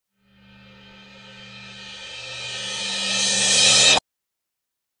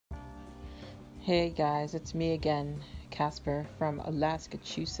Hey guys, it's me again, Casper from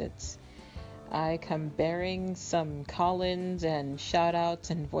Alaska-chusetts. I come bearing some call-ins and shout-outs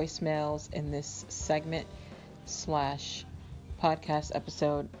and voicemails in this segment slash podcast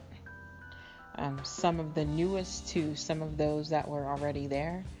episode. Some of the newest to some of those that were already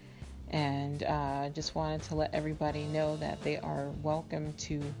there. And just wanted to let everybody know that they are welcome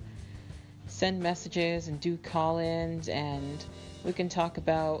to send messages and do call-ins, and we can talk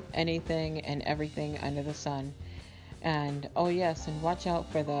about anything and everything under the sun. And oh yes, and watch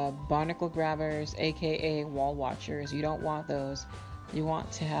out for the barnacle grabbers, aka wall watchers. You don't want those. You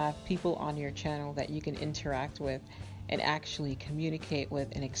want to have people on your channel that you can interact with and actually communicate with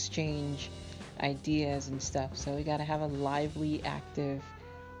and exchange ideas and stuff. So we got to have a lively, active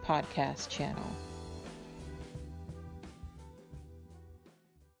podcast channel.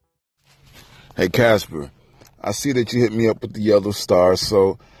 Hey Casper, I see that you hit me up with the yellow star,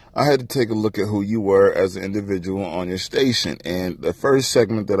 so I had to take a look at who you were as an individual on your station. And the first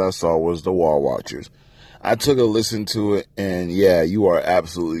segment that I saw was the Wall Watchers. I took a listen to it, and yeah, you are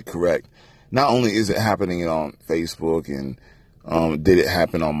absolutely correct. Not only is it happening on Facebook, and did it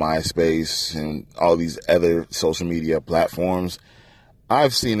happen on MySpace and all these other social media platforms,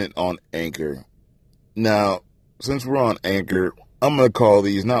 I've seen it on Anchor. Now, since we're on Anchor, I'm going to call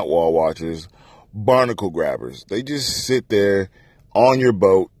these not wall watchers, barnacle grabbers. They just sit there on your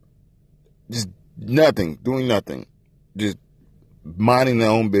boat, just nothing, doing nothing, just minding their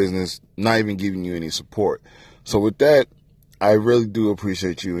own business, not even giving you any support. So with that, I really do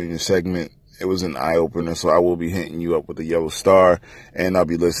appreciate you in your segment. It was an eye-opener, so I will be hitting you up with a yellow star, and I'll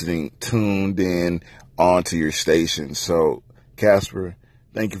be listening tuned in onto your station. So, Casper,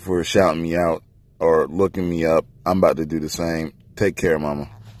 thank you for shouting me out or looking me up. I'm about to do the same. Take care, mama.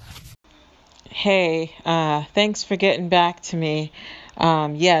 Hey, thanks for getting back to me.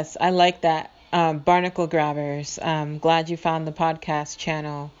 Yes, I like that. Barnacle Grabbers. Glad you found the podcast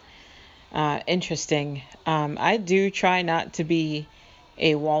channel interesting. I do try not to be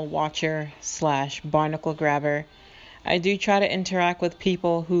a wall watcher slash barnacle grabber. I do try to interact with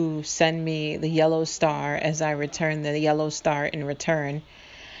people who send me the yellow star as I return the yellow star in return.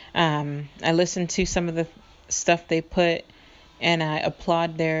 I listen to some of the stuff they put, and I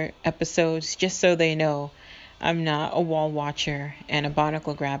applaud their episodes just so they know I'm not a wall watcher and a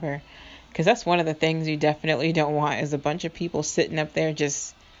barnacle grabber. Because that's one of the things you definitely don't want, is a bunch of people sitting up there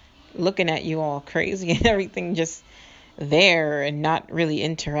just looking at you all crazy and everything, just there and not really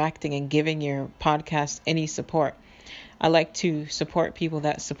interacting and giving your podcast any support. I like to support people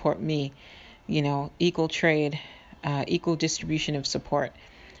that support me. Equal trade, equal distribution of support.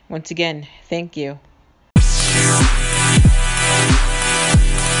 Once again, thank you.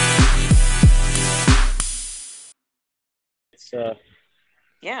 So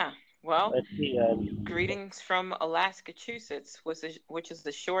Yeah, well, let's see. greetings from Alaska-chusetts, which is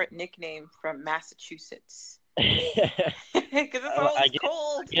the short nickname from Massachusetts. Because it's I always guess,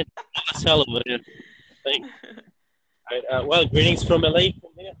 cold. I guess that's celebrated thing. Right. Well, greetings from LA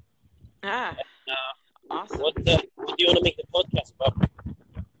from here. Ah, awesome. What do you want to make the podcast about?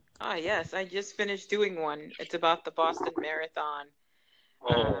 Ah, yes, I just finished doing one. It's about the Boston Marathon.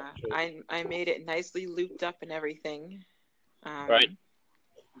 Oh, true. I made it nicely looped up and everything. Right.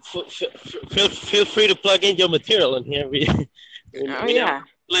 Feel free to plug in your material in here. Oh We never yeah.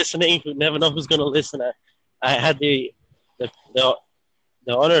 listening. We never know who's going to listen. I had the the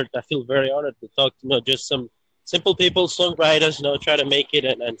honor. I feel very honored to talk to just some simple people, songwriters. Try to make it,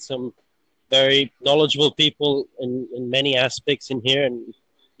 and some very knowledgeable people in many aspects in here. And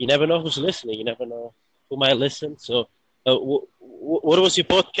you never know who's listening. You never know who might listen. So, what was your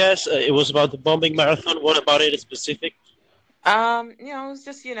podcast? It was about the bombing marathon. What about it specific? It was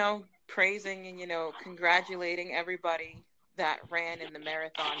just, praising and, congratulating everybody that ran in the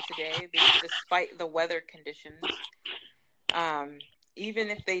marathon today, despite the weather conditions. Um, Even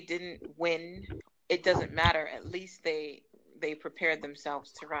if they didn't win, it doesn't matter. At least they prepared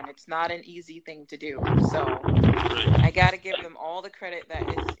themselves to run. It's not an easy thing to do. So I got to give them all the credit that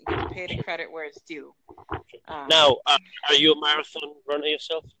is, pay the credit where it's due. Now, are you a marathon runner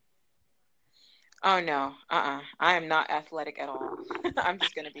yourself? Oh no, I am not athletic at all. I'm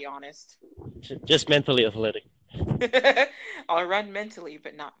just gonna be honest. Just mentally athletic. I'll run mentally,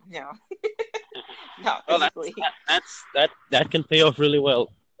 but not not Oh, physically. that can pay off really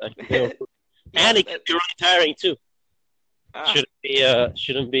well. That can pay off. Yeah, And it can be really tiring too. uh,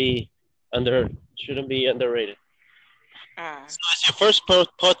 Shouldn't be underrated. uh, So it's your first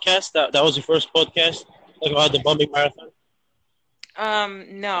podcast. That was your first podcast, like about the bombing marathon.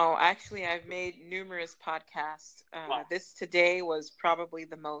 no, actually, I've made numerous podcasts. Wow. This today was probably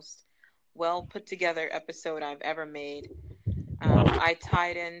the most well put together episode I've ever made. Wow. I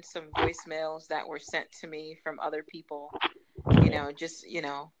tied in some voicemails that were sent to me from other people, Yeah. just,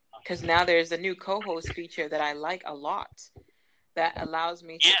 because now there's a new co host feature that I like a lot that allows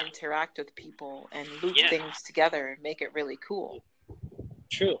me to Yeah. interact with people and loop Yeah. things together and make it really cool.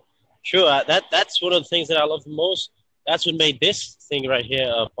 True. True. That's one of the things that I love the most. That's what made this thing right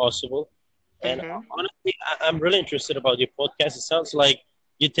here possible. And Hmm. honestly, I'm really interested about your podcast. It sounds like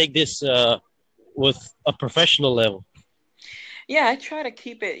you take this with a professional level. Yeah, I try to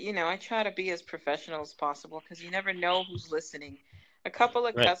keep it, I try to be as professional as possible because you never know who's listening. A couple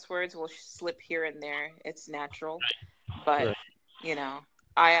of Right. cuss words will slip here and there. It's natural. But, Right. you know,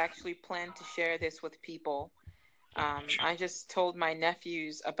 I actually plan to share this with people. True. I just told my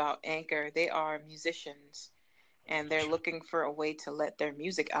nephews about Anchor. They are musicians and they're True. looking for a way to let their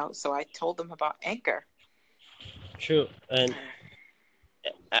music out. So I told them about Anchor. True. And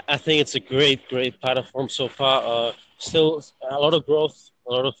I think it's a great, great platform so far. Still a lot of growth,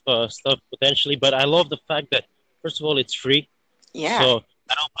 a lot of stuff potentially, but I love the fact that first of all it's free, Yeah. so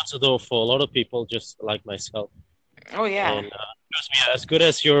that opens the door for a lot of people just like myself. Oh, yeah. And trust me, as good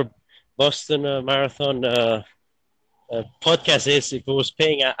as your Boston Marathon podcast is, if it was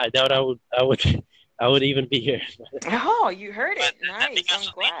paying, I doubt I would even be here. Oh, you heard But it. Nice. because I'm of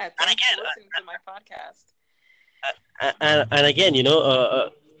the glad. and Thanks for again, listening to my podcast. and again,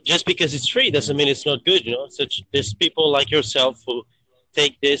 just because it's free doesn't mean it's not good. Such there's people like yourself who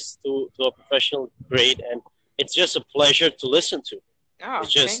take this to a professional grade, and it's just a pleasure to listen to. Oh,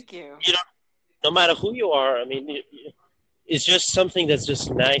 It's just thank you. you know, no matter who you are. I mean, it's just something that's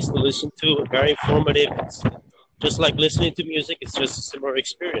just nice to listen to, very informative. It's just like listening to music. It's just a similar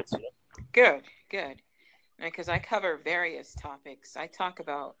experience. Good, good. Because I cover various topics. I talk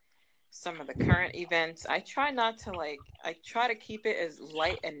about some of the current events. I try not to I try to keep it as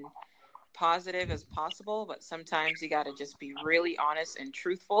light and positive as possible, but sometimes you got to just be really honest and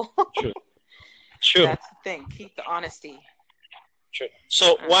truthful. True, true, That's the thing. Keep the honesty. true.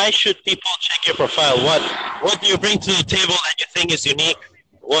 So Uh, why should people check your profile? What do you bring to the table that you think is unique?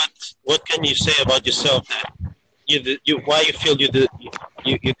 What can you say about yourself that you why you feel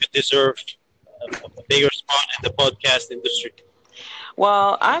you could deserve a bigger spot in the podcast industry?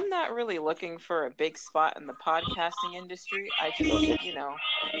 well, I'm not really looking for a big spot in the podcasting industry.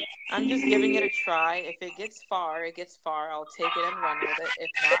 I'm just giving it a try. If it gets far, it gets far. I'll take it and run with it.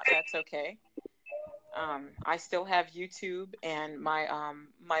 If not, that's okay. I still have YouTube and my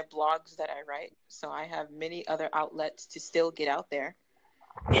blogs that I write, so I have many other outlets to still get out there.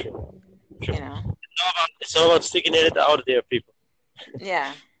 True, true. You know, It's all about sticking it out there, people.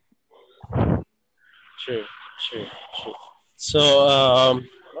 yeah. True, true, true. So,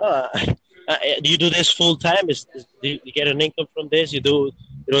 uh, do you do this full time? Do you get an income from this? You do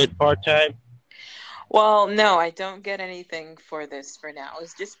it part time? Well, no, I don't get anything for this for now.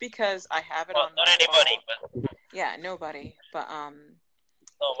 It's just because I have it Well, on not my anybody, phone. but Yeah, nobody. But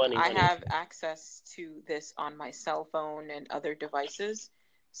no money, I money. have access to this on my cell phone and other devices.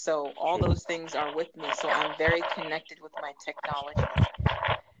 So all True. those things are with me. So I'm very connected with my technology,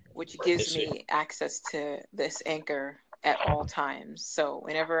 which gives Yes, sir. me access to this anchor at all times. So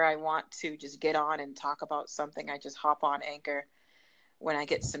whenever I want to just get on and talk about something, I just hop on Anchor when I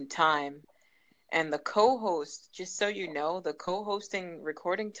get some time. And the co-host, just so you know, the co-hosting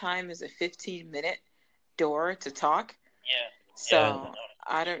recording time is a 15-minute door to talk. Yeah, yeah. So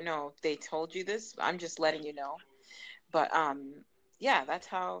I don't know if they told you this. I'm just letting you know. But yeah, that's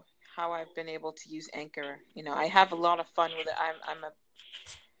how I've been able to use Anchor. I have a lot of fun with it. I'm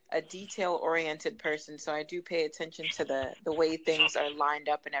a detail oriented person, so I do pay attention to the way things are lined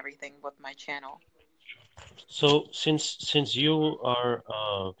up and everything with my channel. So since you are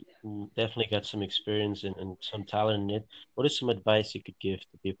definitely got some experience and some talent in it, what is some advice you could give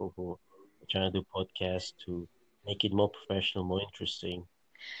to people who are trying to do podcasts to make it more professional, more interesting,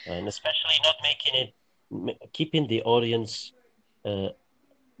 and especially not making it keeping the audience uh,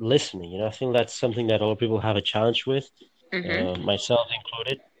 listening. I think that's something that a lot of people have a challenge with, Hmm. myself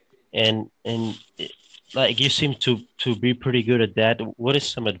included. And like you seem to be pretty good at that. What is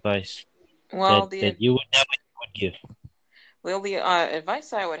some advice Well, that you would give? the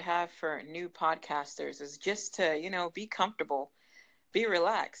advice I would have for new podcasters is just to be comfortable, be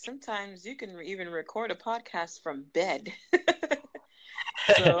relaxed. Sometimes you can even record a podcast from bed.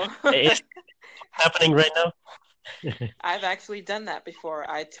 So It's happening right now. I've actually done that before.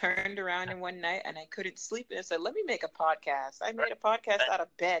 I turned around in one night and I couldn't sleep, and I said, "Let me make a podcast." I made a podcast out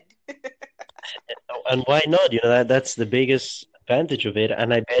of bed. And why not? That's the biggest advantage of it.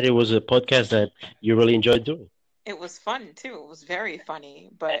 And I bet it was a podcast that you really enjoyed doing. It was fun too. It was very funny,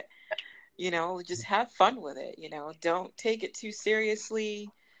 but just have fun with it. Don't take it too seriously,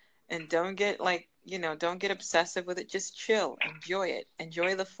 and don't get obsessive with it. Just chill, enjoy it,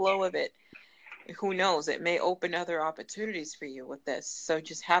 enjoy the flow of it. Who knows, it may open other opportunities for you with this. So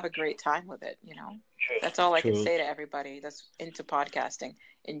just have a great time with it. That's all I can True. say to everybody that's into podcasting.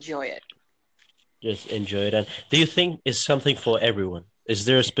 Enjoy it. Just enjoy it. And do you think it's something for everyone? Is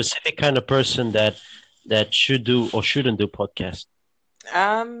there a specific kind of person that should do or shouldn't do podcast?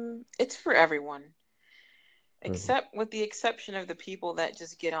 It's for everyone, Mhm. except with the exception of the people that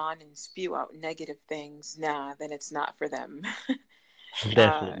just get on and spew out negative things. Nah, then it's not for them.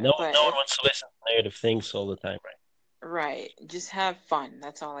 Definitely. But No one if wants to listen to negative things all the time, right? Right, just have fun.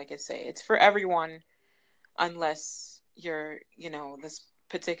 That's all I can say. It's for everyone, unless this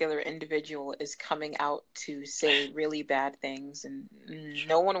particular individual is coming out to say really bad things, and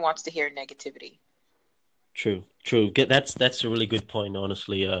no one wants to hear negativity. True, true. That's a really good point,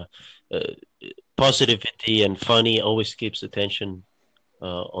 honestly. Uh, Positivity and funny always keeps attention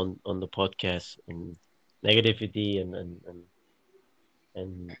on the podcast, and negativity and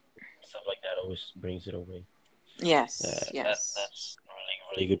stuff like that always brings it away. Yes, yes. That's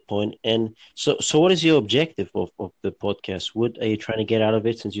a really good point. And so what is your objective of the podcast? What are you trying to get out of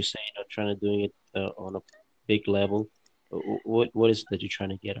it? Since you say you're not trying to doing it on a big level, what is it that you're trying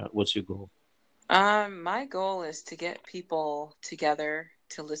to get out? What's your goal? My goal is to get people together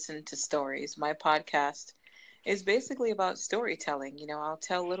to listen to stories. My podcast is basically about storytelling. I'll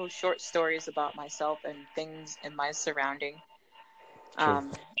tell little short stories about myself and things in my surrounding.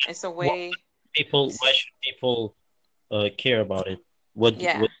 True. It's a What way, people? Why should people care about it? What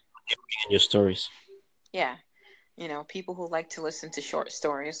yeah, do you bring in your stories? yeah. People who like to listen to short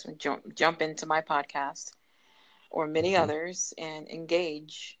stories would jump into my podcast or many Hmm. others and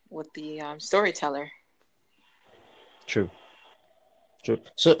engage with the storyteller. True. True.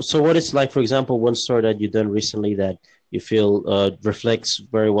 So what is like, for example, one story that you've done recently that you feel reflects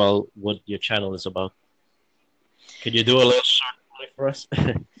very well what your channel is about? Could you do a little short story for us?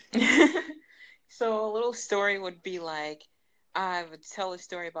 So a little story would be like, I would tell a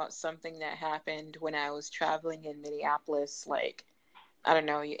story about something that happened when I was traveling in Minneapolis. Like, I don't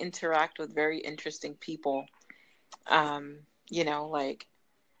know, you interact with very interesting people. Like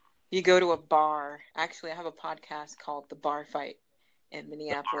you go to a bar. Actually, I have a podcast called The Bar Fight in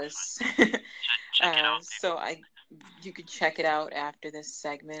Minneapolis. Check it out. So you could check it out after this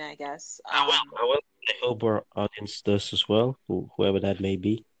segment, I guess. I will. I will. I hope our audience does as well, whoever that may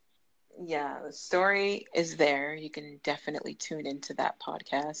be. Yeah, the story is there. You can definitely tune into that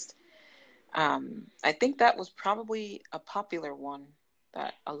podcast. I think that was probably a popular one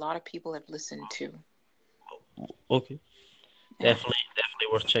that a lot of people have listened to. Okay, Yeah. definitely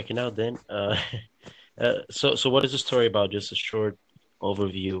worth checking out then. So what is the story about? Just a short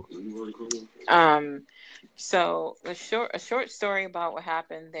overview. Um, so a short story about what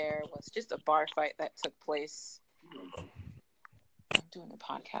happened there was just a bar fight that took place. I'm doing a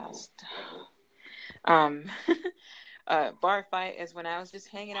podcast. Um, a bar fight is when I was just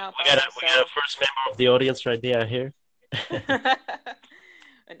hanging out by We got a myself. first member of the audience right there here.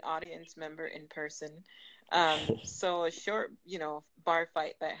 An audience member in person. So a short, bar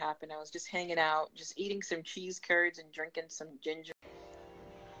fight that happened. I was just hanging out, just eating some cheese curds and drinking some ginger.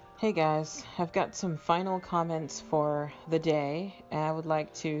 Hey guys, I've got some final comments for the day, and I would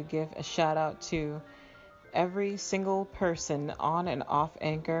like to give a shout out to every single person on and off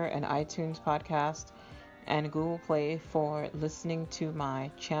Anchor and iTunes podcast and Google Play for listening to my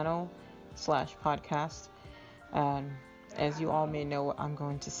channel/podcast. Um, as you all may know, what I'm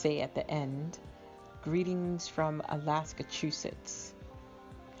going to say at the end. Greetings from Alaska-chusetts.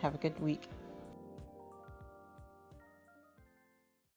 Have a good week.